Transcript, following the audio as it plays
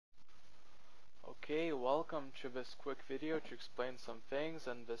Okay, welcome to this quick video to explain some things,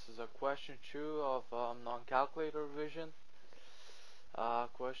 and this is a question 2 of non-calculator revision.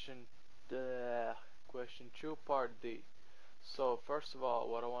 Question 2 part D. So first of all,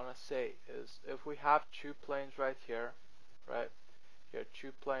 what I want to say is if we have two planes right here,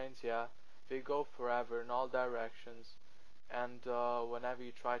 two planes, they go forever in all directions, and whenever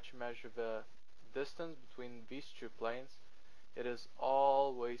you try to measure the distance between these two planes, it is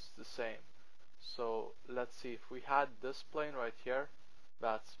always the same. So let's see, if we had this plane right here,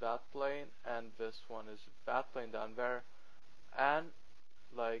 that's that plane, and this one is that plane down there, and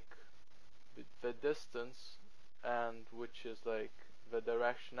like the distance, and which is like the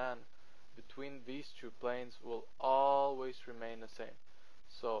direction n between these two planes will always remain the same.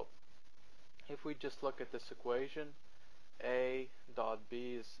 So if we just look at this equation, a dot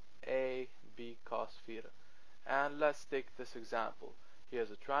b is a b cos theta, and let's take this example. Here's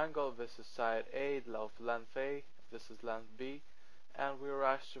a triangle, this is side A, length A, this is length B, and we were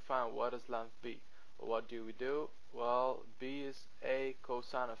asked to find what is length B. Well, what do we do? Well, B is A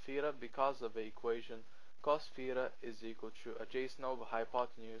cosine of theta because of the equation cos theta is equal to adjacent over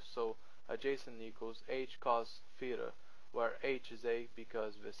hypotenuse, so adjacent equals h cos theta, where h is A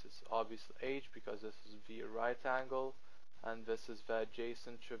because this is obviously h because this is the right angle, and this is the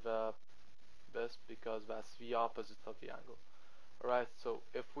adjacent to this because that's the opposite of the angle. Alright, so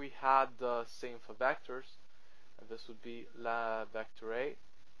if we had the same for vectors, this would be vector A,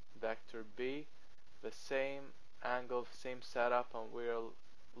 vector B, the same angle, same setup, and we're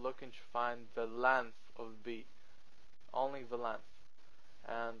looking to find the length of B, only the length.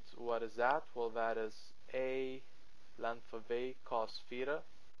 And what is that? Well, that is A, length of A cos theta.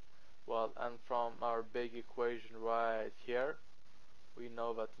 Well, and from our big equation right here, we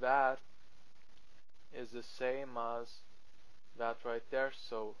know that that is the same as that right there,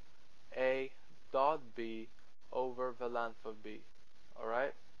 so A dot B over the length of B.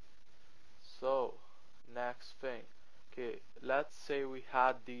 Alright, so next thing, okay, let's say we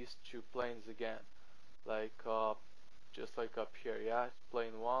had these two planes again, like just like up here,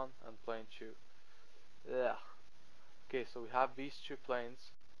 plane 1 and plane 2. Okay, so we have these two planes,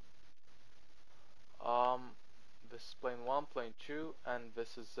 this is plane 1, plane 2, and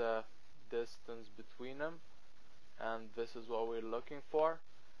this is distance between them, and this is what we're looking for.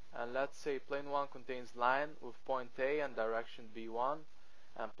 And let's say plane 1 contains line with point A and direction B1,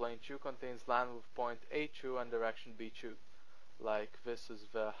 and plane 2 contains line with point A2 and direction B2. Like this is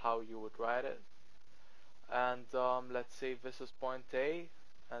how you would write it. And let's say this is point A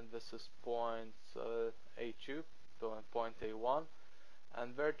and this is point A2, so point A1,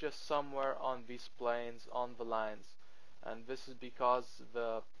 and they're just somewhere on these planes on the lines, and this is because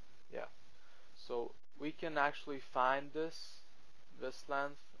so we can actually find this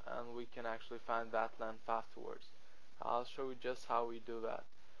length, and we can actually find that length afterwards. I'll show you just how we do that.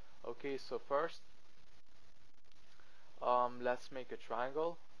 Okay, so first let's make a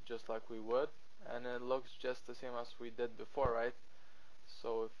triangle just like we would, and it looks just the same as we did before, right?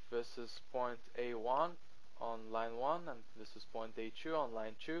 So if this is point A1 on line 1 and this is point A2 on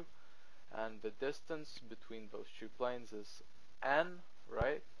line 2, and the distance between those two planes is n,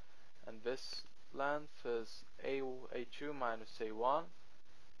 right? And this length is A2 minus A1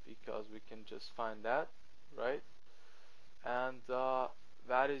 because we can just find that, right? And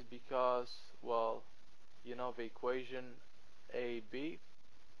that is because, well, you know the equation AB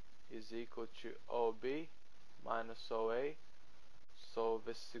is equal to OB minus OA, so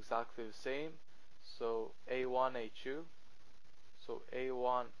this is exactly the same. So A1 A2, so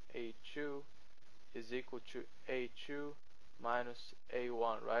A1 A2 is equal to A2 minus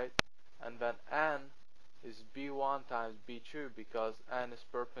A1, right? And then n is B1 times B2 because n is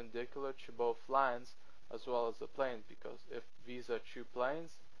perpendicular to both lines as well as the planes, because if these are two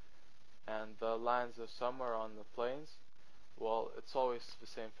planes and the lines are somewhere on the planes, well, it's always the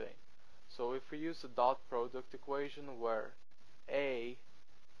same thing. So if we use the dot product equation where A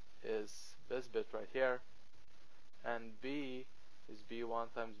is this bit right here and B is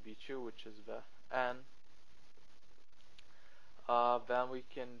B1 times B2, which is the n, then we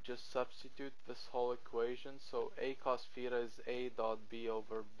can just substitute this whole equation. So A cos theta is A dot B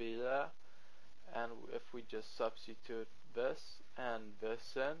over beta, and if we just substitute this and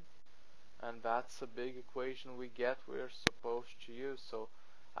this in, and that's a big equation we get, we're supposed to use. So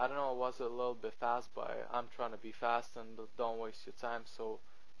I don't know, I was a little bit fast, but I'm trying to be fast and don't waste your time, so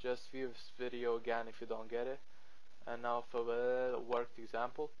just view this video again if you don't get it. And now for the worked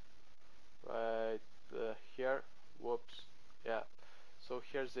example right here, so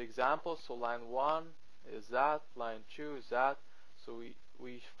here's the example. So line 1 is that, line 2 is that, so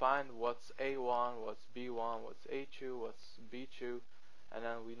we find what's A1, what's B1, what's A2, what's B2, and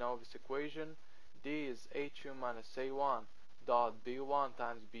then we know this equation. D is A2 minus A1 dot B1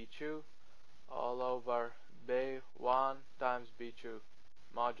 times B2 all over B1 times B2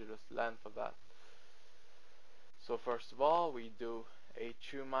 modulus length of that. So first of all, we do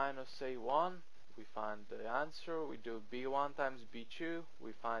A2 minus A1, we find the answer. We do B1 times B2,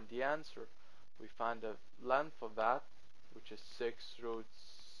 we find the answer. We find the length of that, which is 6 root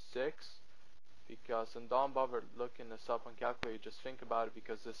 6, because, and don't bother looking this up on calculator, just think about it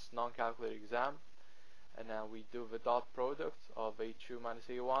because this is non-calculator exam. And then we do the dot product of A2 minus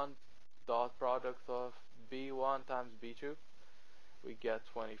A1, dot product of B1 times B2. We get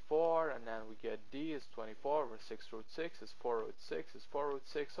 24, and then we get D is 24 over 6 root 6 is 4 root 6 is 4 root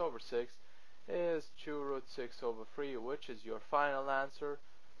 6 over 6 is 2 root 6 over 3, which is your final answer.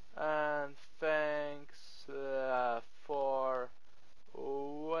 And thanks for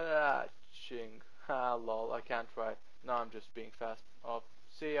watching. Lol, I can't write. No, I'm just being fast. Oh,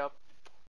 see ya.